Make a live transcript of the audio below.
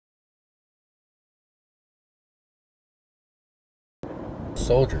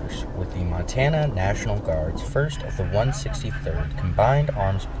Soldiers with the Montana National Guard's 1st of the 163rd Combined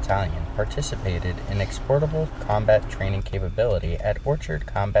Arms Battalion participated in exportable combat training capability at Orchard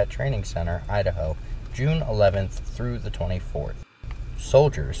Combat Training Center, Idaho, June 11th through the 24th.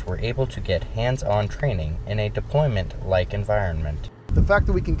 Soldiers were able to get hands-on training in a deployment-like environment. The fact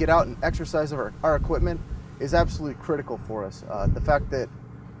that we can get out and exercise our equipment is absolutely critical for us. The fact that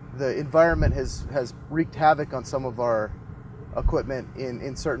the environment has wreaked havoc on some of our equipment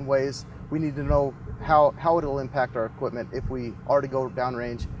in certain ways. We need to know how it'll impact our equipment if we are to go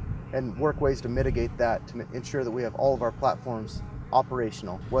downrange, and work ways to mitigate that to ensure that we have all of our platforms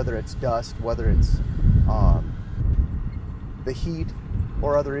operational, whether it's dust, whether it's the heat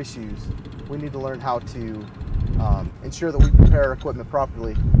or other issues. We need to learn how to ensure that we prepare our equipment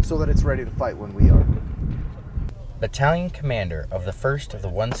properly so that it's ready to fight when we are. Battalion Commander of the 1st of the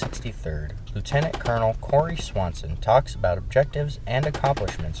 163rd, Lieutenant Colonel Corey Swanson, talks about objectives and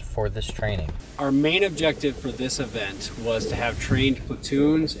accomplishments for this training. Our main objective for this event was to have trained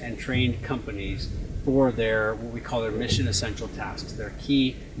platoons and trained companies for their, what we call their mission essential tasks, their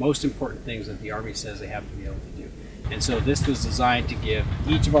key, most important things that the Army says they have to be able to do. And so this was designed to give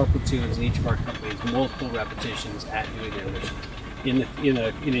each of our platoons and each of our companies multiple repetitions at doing their mission. In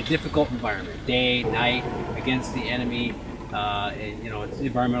a difficult environment, day, night, against the enemy, it's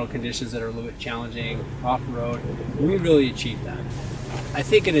environmental conditions that are a little bit challenging, off-road. We really achieved that. I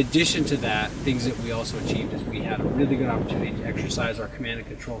think in addition to that, things that we also achieved is we had a really good opportunity to exercise our command and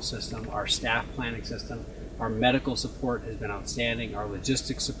control system, our staff planning system. Our medical support has been outstanding. Our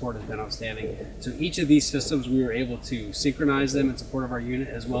logistics support has been outstanding. So each of these systems, we were able to synchronize them in support of our unit,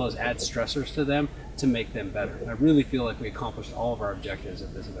 as well as add stressors to them to make them better. I really feel like we accomplished all of our objectives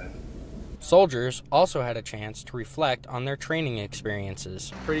at this event. Soldiers also had a chance to reflect on their training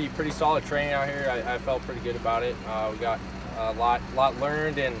experiences. Pretty solid training out here. I felt pretty good about it. We got a lot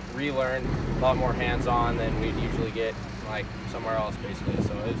learned and relearned, a lot more hands-on than we'd usually get like somewhere else, basically.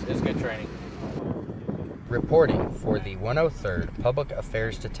 So it's good training. Reporting for the 103rd Public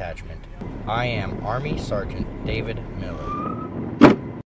Affairs Detachment, I am Army Sergeant David Miller.